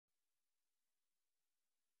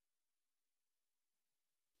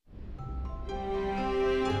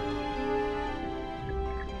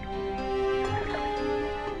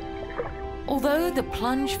Although the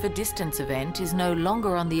plunge for distance event is no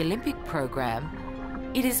longer on the Olympic program,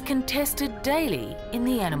 it is contested daily in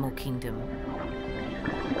the animal kingdom.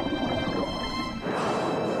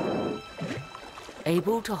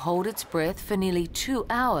 Able to hold its breath for nearly 2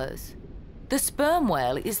 hours, the sperm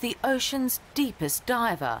whale is the ocean's deepest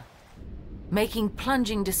diver, making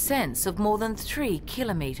plunging descents of more than 3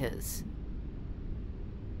 kilometres.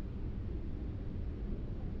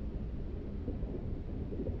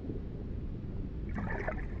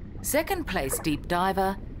 Second place deep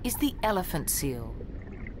diver is the elephant seal.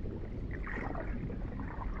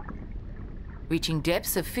 Reaching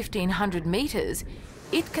depths of 1,500 metres,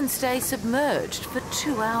 it can stay submerged for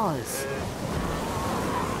 2 hours.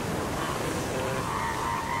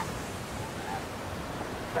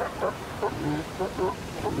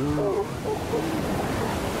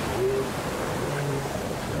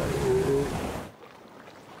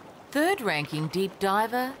 Third ranking deep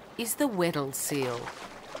diver is the Weddel seal,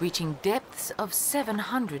 reaching depths of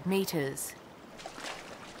 700 metres.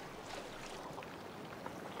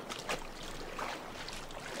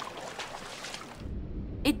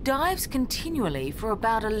 It dives continually for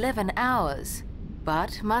about 11 hours,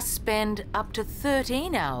 but must spend up to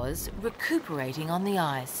 13 hours recuperating on the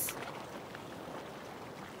ice.